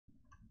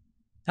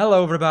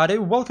Hello everybody,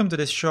 welcome to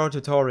this short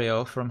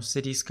tutorial from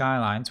City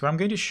Skylines where I'm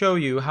going to show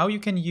you how you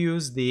can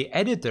use the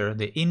editor,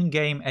 the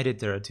in-game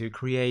editor, to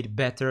create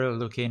better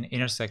looking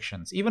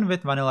intersections, even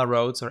with vanilla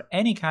roads or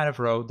any kind of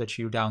road that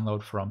you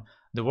download from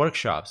the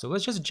workshop. So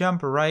let's just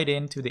jump right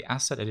into the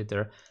asset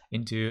editor,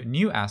 into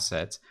new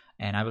assets,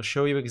 and I will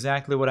show you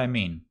exactly what I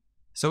mean.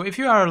 So if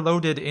you are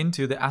loaded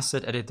into the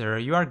asset editor,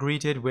 you are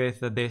greeted with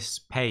this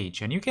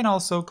page, and you can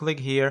also click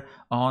here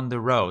on the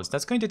roads.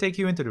 That's going to take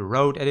you into the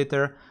road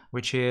editor,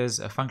 which is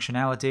a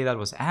functionality that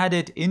was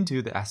added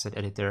into the asset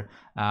editor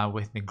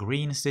with the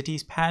green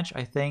cities patch,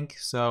 I think.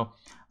 So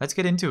let's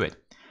get into it.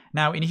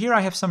 Now in here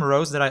I have some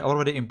roads that I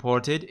already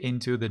imported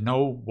into the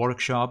no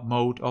workshop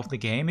mode of the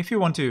game. If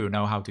you want to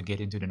know how to get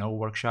into the no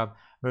workshop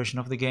version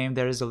of the game,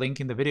 there is a link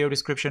in the video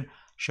description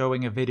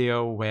showing a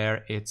video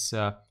where it's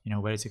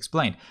where it's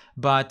explained.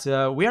 But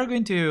we are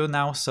going to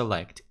now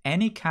select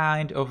any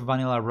kind of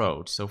vanilla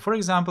road. So for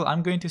example,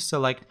 I'm going to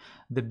select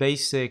the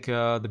basic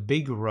the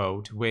big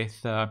road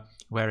with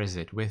where is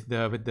it, with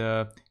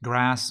the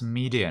grass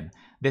median,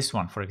 this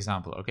one for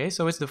example. Okay,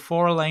 so it's the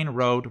 4-lane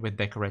road with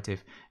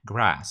decorative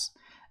grass.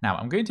 Now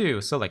I'm going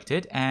to select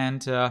it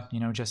and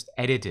just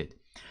edit it.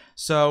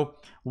 So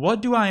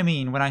what do I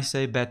mean when I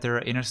say better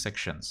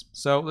intersections?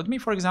 So let me,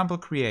 for example,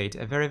 create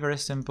a very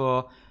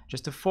simple,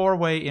 just a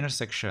 4-way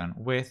intersection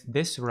with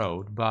this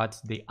road,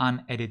 but the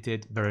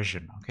unedited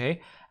version,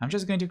 okay? I'm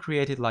just going to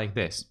create it like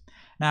this.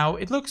 Now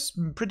it looks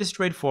pretty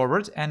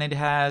straightforward and it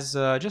has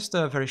just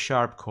very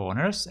sharp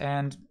corners,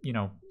 and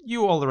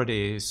you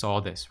already saw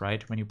this,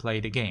 right, when you play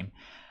the game.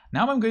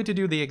 Now I'm going to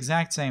do the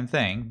exact same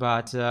thing,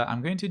 but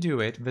I'm going to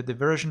do it with the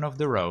version of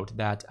the road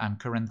that I'm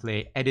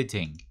currently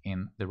editing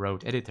in the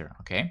road editor,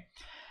 okay?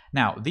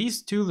 Now,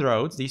 these two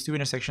roads, these two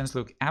intersections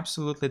look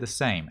absolutely the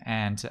same,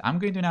 and I'm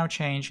going to now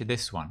change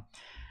this one.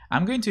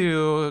 I'm going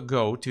to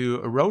go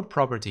to Road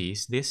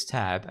Properties, this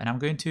tab, and I'm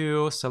going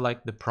to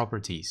select the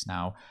properties.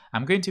 Now,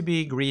 I'm going to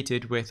be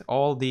greeted with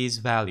all these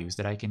values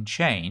that I can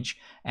change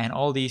and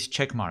all these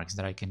check marks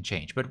that I can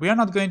change, but we are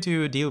not going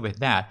to deal with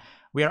that.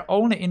 We are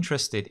only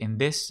interested in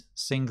this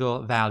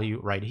single value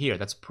right here.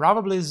 That's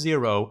probably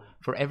 0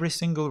 for every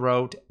single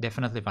road,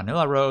 definitely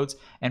vanilla roads,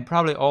 and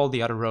probably all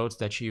the other roads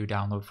that you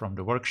download from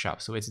the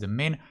workshop. So it's the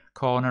min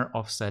corner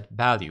offset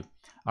value.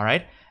 All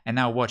right, and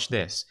now watch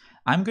this.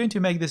 I'm going to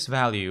make this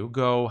value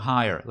go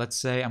higher. Let's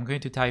say I'm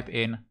going to type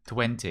in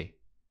 20.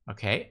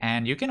 Okay,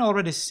 and you can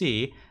already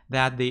see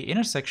that the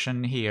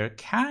intersection here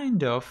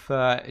kind of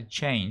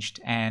changed,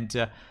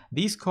 and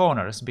these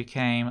corners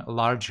became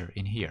larger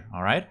in here.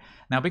 All right,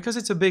 now because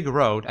it's a big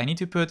road, I need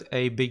to put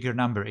a bigger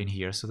number in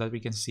here so that we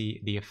can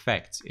see the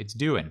effects it's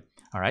doing.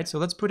 All right, so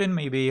let's put in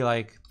maybe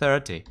like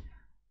 30.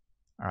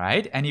 All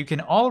right, and you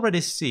can already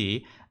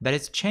see that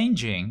it's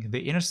changing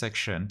the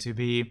intersection to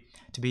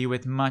be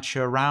with much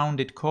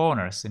rounded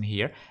corners in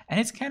here, and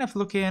it's kind of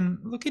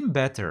looking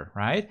better,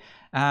 right?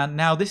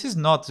 Now this is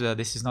not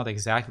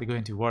exactly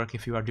going to work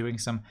if you are doing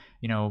some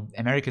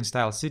American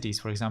style cities,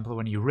 for example,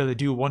 when you really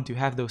do want to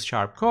have those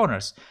sharp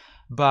corners.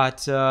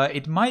 But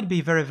it might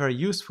be very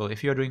useful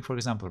if you are doing, for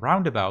example,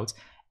 roundabouts,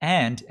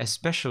 and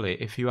especially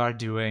if you are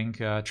doing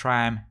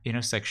tram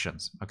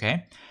intersections,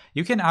 okay?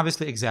 You can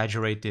obviously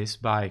exaggerate this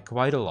by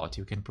quite a lot.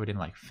 You can put in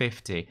like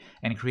 50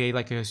 and create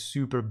like a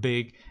super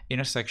big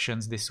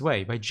intersections this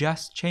way by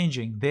just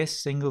changing this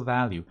single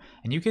value.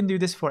 And you can do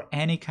this for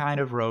any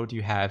kind of road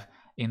you have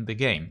in the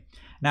game.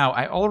 Now,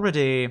 I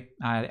already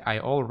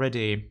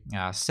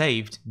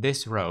saved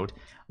this road.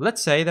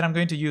 Let's say that I'm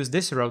going to use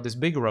this road, this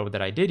big road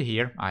that I did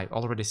here. I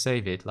already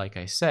saved it, like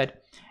I said.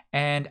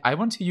 And I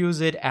want to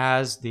use it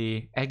as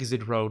the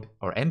exit road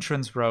or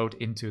entrance road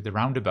into the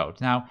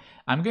roundabout. Now,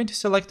 I'm going to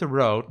select the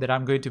road that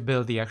I'm going to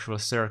build the actual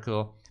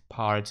circle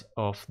part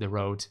of the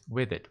road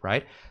with it,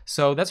 right?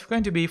 So that's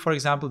going to be, for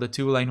example, the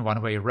 2-lane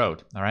one-way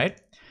road, all right?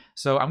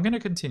 So I'm going to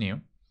continue.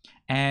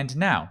 And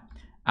now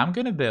I'm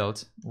going to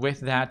build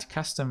with that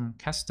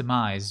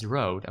customized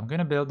road, I'm going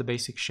to build the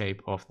basic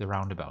shape of the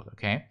roundabout,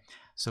 okay?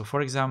 So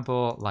for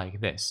example,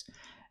 like this.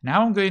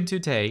 Now I'm going to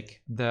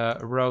take the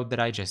road that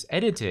I just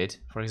edited,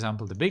 for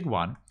example, the big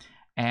one,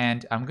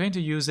 and I'm going to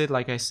use it,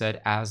 like I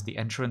said, as the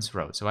entrance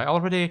road. So I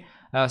already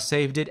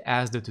saved it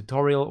as the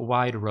tutorial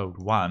wide road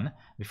 1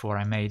 before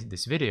I made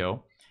this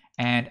video.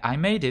 And I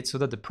made it so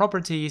that the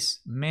properties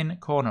min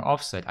corner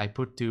offset I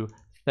put to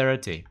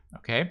 30,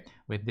 okay,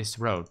 with this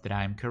road that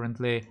I'm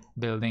currently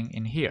building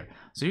in here.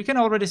 So you can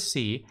already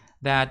see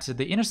that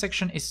the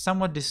intersection is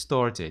somewhat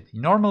distorted.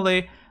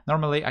 Normally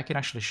I can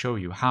actually show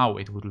you how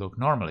it would look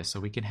normally, so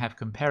we can have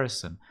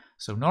comparison.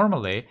 So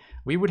normally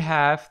we would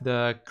have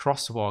the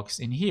crosswalks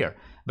in here,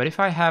 but if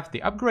I have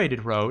the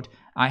upgraded road,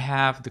 I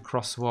have the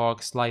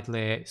crosswalk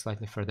slightly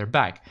further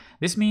back.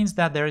 This means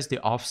that there is the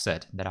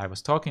offset that I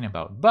was talking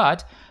about,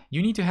 but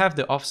you need to have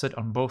the offset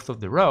on both of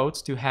the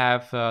roads to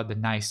have the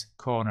nice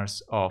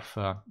corners of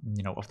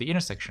of the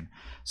intersection.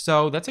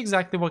 So that's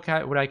exactly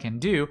what I can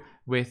do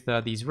with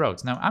these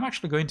roads. Now I'm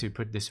actually going to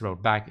put this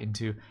road back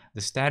into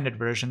the standard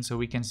version so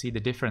we can see the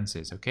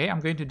differences. Okay,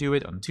 I'm going to do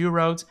it on 2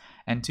 roads,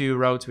 and 2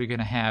 roads we're going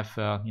to have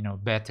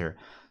better.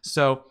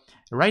 So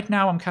right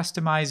now I'm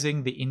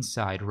customizing the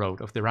inside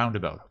road of the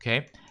roundabout,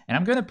 okay? And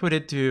I'm going to put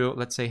it to,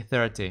 let's say,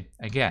 30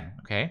 again,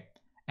 okay?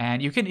 And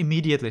you can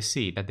immediately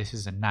see that this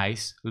is a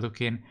nice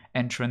looking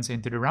entrance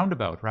into the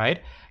roundabout,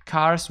 right?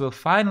 Cars will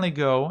finally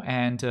go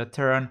and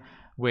turn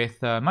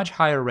with a much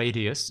higher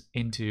radius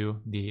into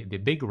the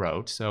big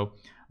road. So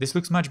this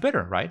looks much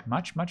better, right?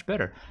 Much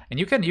better. And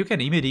you can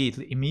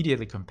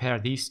immediately compare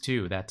these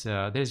two. That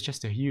there's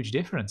just a huge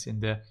difference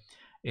in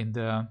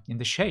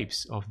the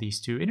shapes of these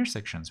 2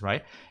 intersections,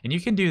 right? And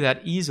you can do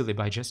that easily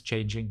by just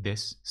changing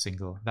this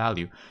single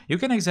value. You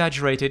can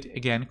exaggerate it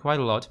again quite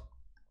a lot.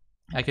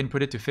 I can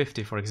put it to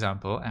 50, for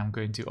example. I'm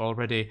going to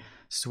already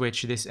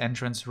switch this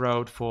entrance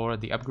road for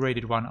the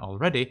upgraded one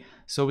already,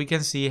 so we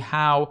can see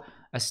how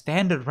a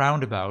standard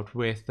roundabout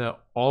with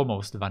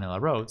almost vanilla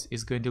roads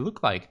is going to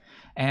look like.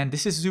 And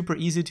this is super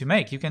easy to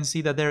make. You can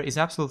see that there is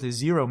absolutely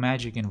zero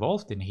magic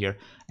involved in here,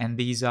 and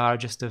these are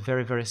just a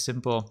very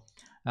simple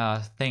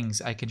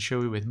things I can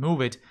show you with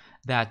Move It,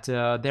 that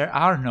there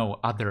are no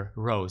other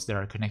rows that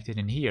are connected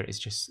in here. It's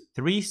just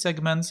 3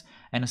 segments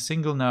and a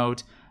single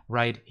node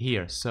right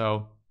here.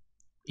 So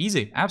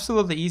easy,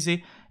 absolutely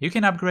easy. You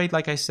can upgrade,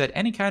 like I said,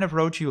 any kind of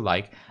road you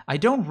like. I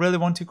don't really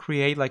want to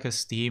create like a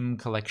Steam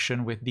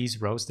collection with these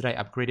roads that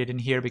I upgraded in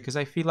here, because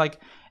I feel like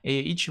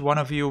each one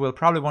of you will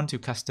probably want to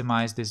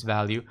customize this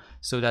value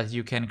so that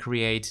you can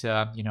create,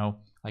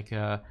 like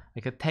a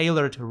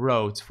tailored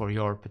road for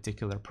your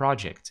particular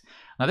project.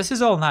 Now this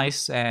is all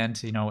nice and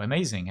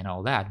amazing and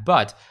all that,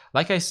 but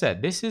like I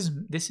said, this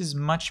is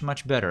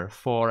much better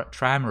for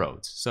tram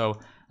roads. So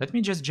let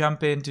me just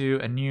jump into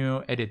a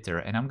new editor,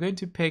 and I'm going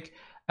to pick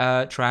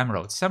a tram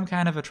road, some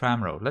kind of a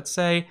tram road. Let's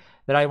say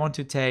that I want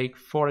to take,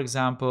 for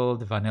example,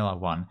 the vanilla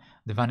one,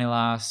 the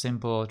vanilla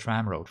simple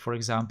tram road, for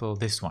example,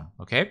 this one,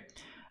 okay?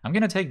 I'm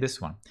gonna take this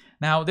one.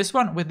 Now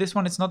with this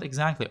one it's not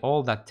exactly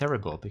all that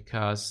terrible,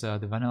 because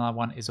the vanilla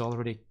one is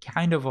already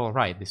kind of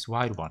alright, this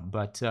wide one,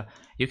 but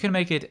you can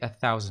make it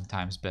 1,000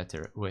 times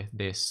better with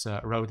this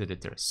road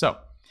editor. So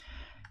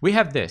we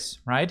have this,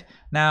 right?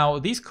 Now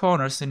these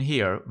corners in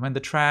here, when the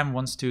tram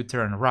wants to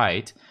turn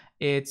right,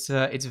 it's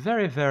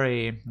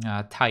very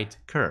tight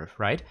curve,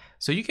 right?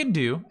 So you can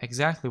do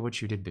exactly what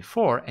you did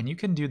before, and you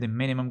can do the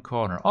minimum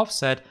corner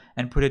offset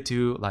and put it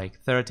to like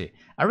 30.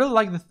 I really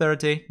like the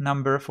 30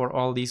 number for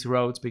all these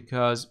roads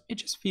because it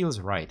just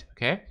feels right,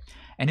 okay?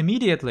 And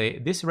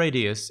immediately this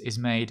radius is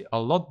made a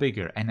lot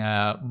bigger and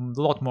a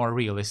lot more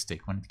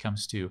realistic when it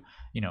comes to,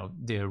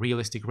 the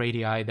realistic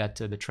radii that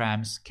the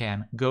trams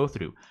can go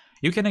through.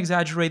 You can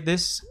exaggerate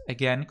this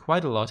again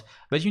quite a lot,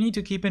 but you need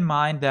to keep in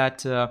mind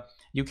that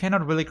you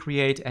cannot really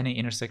create any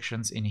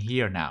intersections in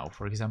here now.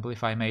 For example,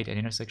 if I made an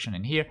intersection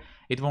in here,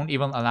 it won't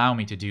even allow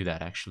me to do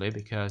that actually,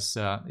 because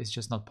it's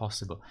just not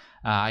possible.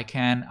 I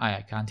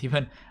can't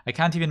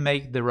even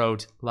make the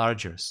road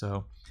larger.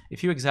 So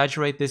if you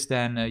exaggerate this,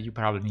 then you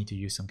probably need to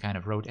use some kind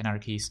of road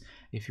anarchies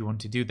if you want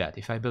to do that.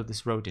 If I build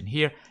this road in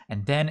here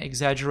and then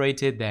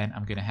exaggerate it, then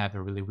I'm gonna have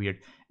a really weird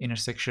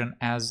intersection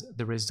as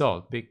the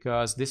result,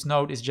 because this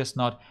node is just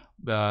not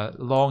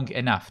long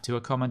enough to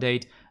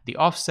accommodate the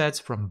offsets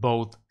from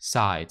both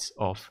sides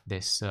of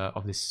this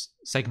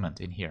segment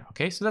in here.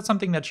 Okay, so that's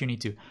something that you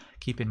need to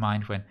keep in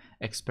mind when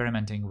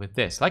experimenting with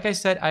this. Like I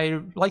said,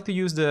 I like to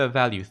use the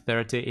value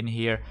 30 in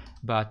here,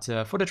 but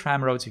for the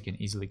tram roads you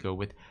can easily go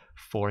with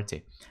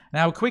 40.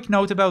 Now, a quick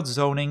note about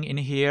zoning in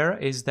here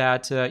is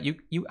that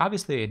you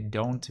obviously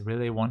don't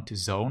really want to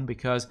zone,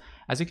 because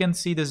as you can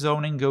see, the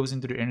zoning goes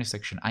into the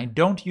intersection. I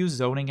don't use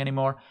zoning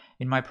anymore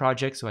in my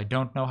project, so I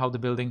don't know how the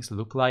buildings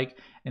look like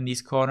in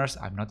these corners.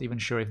 I'm not even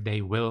sure if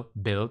they will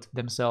build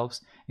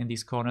themselves in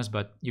these corners,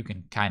 but you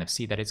can kind of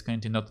see that it's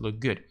going to not look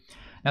good.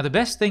 Now, the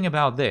best thing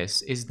about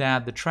this is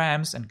that the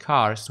trams and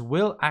cars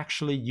will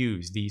actually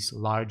use these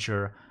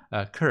larger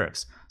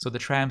curves. So the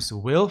trams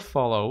will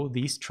follow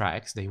these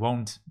tracks. They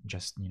won't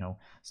just,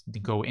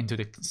 go into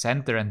the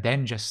center and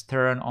then just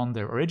turn on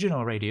the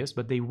original radius,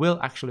 but they will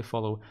actually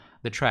follow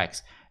the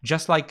tracks,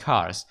 just like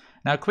cars.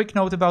 Now, a quick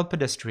note about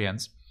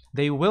pedestrians.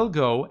 They will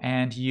go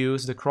and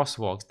use the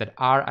crosswalks that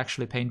are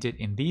actually painted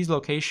in these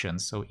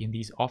locations. So in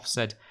these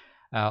offset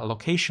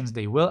locations,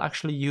 they will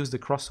actually use the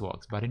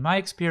crosswalks. But in my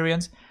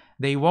experience,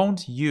 they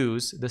won't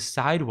use the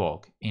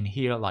sidewalk in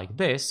here like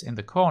this in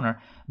the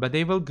corner, but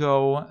they will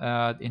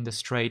go in the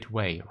straight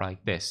way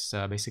like this,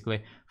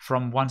 basically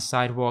from one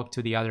sidewalk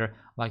to the other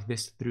like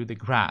this through the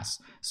grass.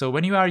 So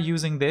when you are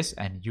using this,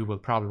 and you will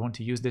probably want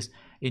to use this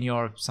in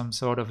your some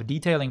sort of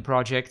detailing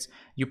projects,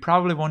 you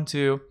probably want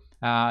to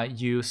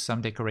use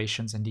some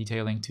decorations and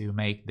detailing to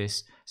make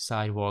this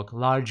sidewalk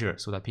larger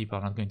so that people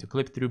are not going to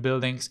clip through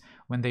buildings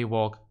when they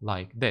walk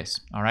like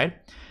this. All right.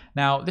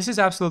 Now, this is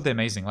absolutely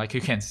amazing, like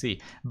you can see,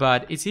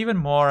 but it's even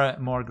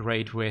more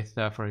great with,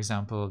 for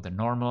example, the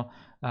normal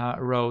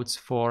roads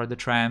for the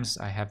trams.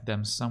 I have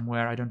them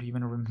somewhere. I don't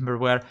even remember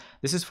where.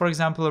 This is, for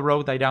example, a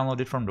road I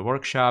downloaded from the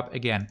workshop.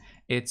 Again,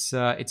 it's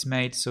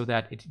made so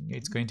that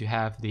it's going to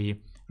have the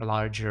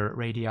larger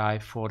radii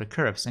for the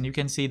curves, and you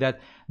can see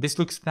that this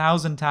looks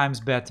 1,000 times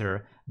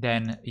better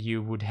than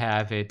you would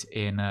have it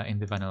in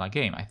the vanilla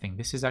game. I think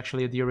this is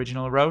actually the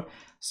original road,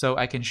 so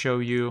I can show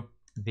you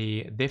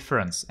the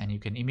difference, and you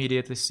can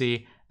immediately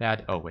see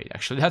that, oh wait,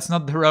 actually that's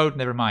not the road,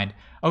 never mind.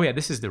 Oh yeah,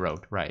 this is the road,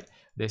 right?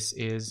 This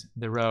is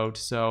the road.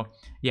 So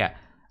yeah,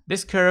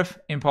 this curve,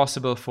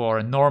 impossible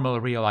for normal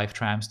real-life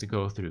trams to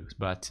go through,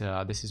 but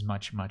this is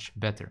much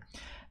better.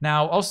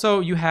 Now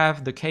also you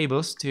have the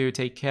cables to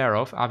take care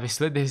of.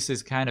 Obviously this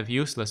is kind of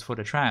useless for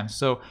the trams,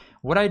 so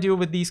what I do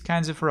with these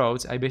kinds of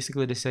roads, I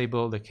basically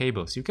disable the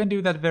cables. You can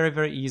do that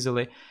very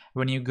easily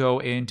when you go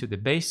into the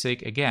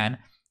basic again,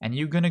 and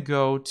you're going to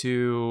go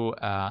to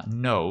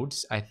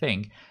nodes, I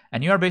think,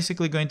 and you are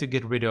basically going to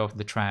get rid of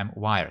the tram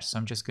wires. So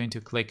I'm just going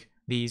to click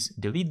these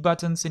delete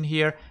buttons in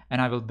here,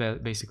 and I will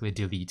basically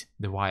delete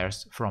the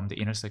wires from the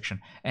intersection,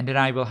 and then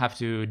I will have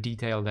to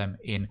detail them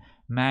in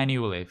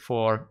manually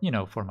for, you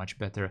know, for much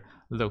better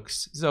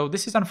looks. So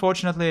this is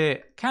unfortunately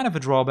kind of a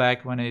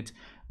drawback when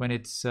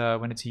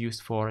it's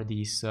used for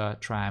these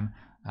tram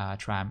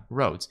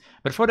roads.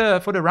 But for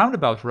the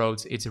roundabout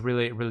roads, it's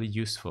really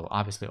useful,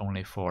 obviously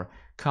only for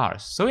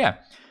cars. So yeah,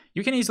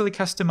 you can easily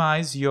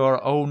customize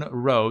your own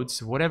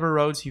roads. Whatever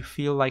roads you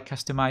feel like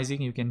customizing,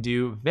 you can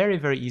do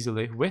very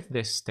easily with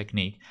this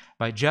technique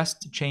by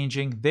just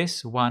changing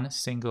this one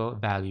single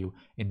value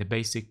in the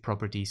basic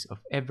properties of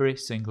every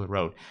single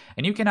road.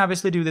 And you can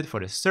obviously do that for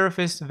the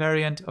surface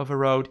variant of a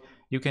road.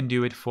 You can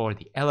do it for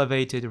the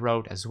elevated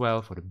road as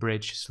well, for the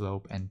bridge,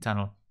 slope, and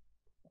tunnel.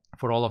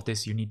 For all of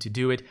this, you need to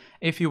do it.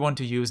 If you want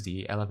to use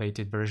the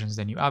elevated versions,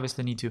 then you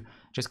obviously need to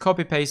just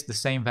copy paste the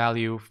same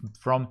value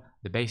from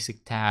the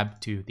basic tab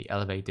to the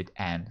elevated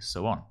and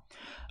so on.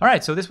 All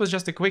right, so this was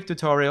just a quick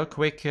tutorial,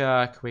 quick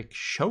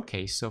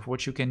showcase of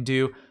what you can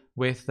do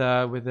with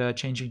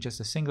changing just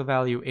a single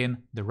value in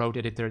the road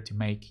editor to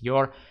make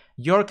your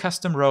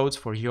custom roads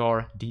for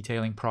your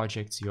detailing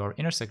projects, your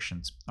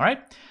intersections. All right.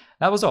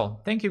 That was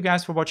all. Thank you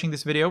guys for watching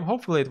this video.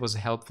 Hopefully it was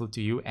helpful to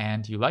you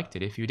and you liked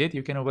it. If you did,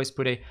 you can always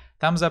put a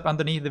thumbs up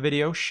underneath the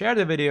video, share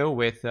the video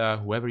with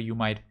whoever you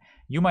might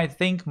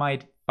think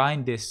might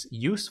find this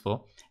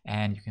useful,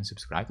 and you can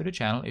subscribe to the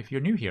channel if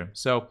you're new here.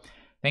 So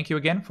thank you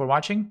again for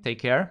watching. Take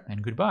care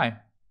and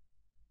goodbye.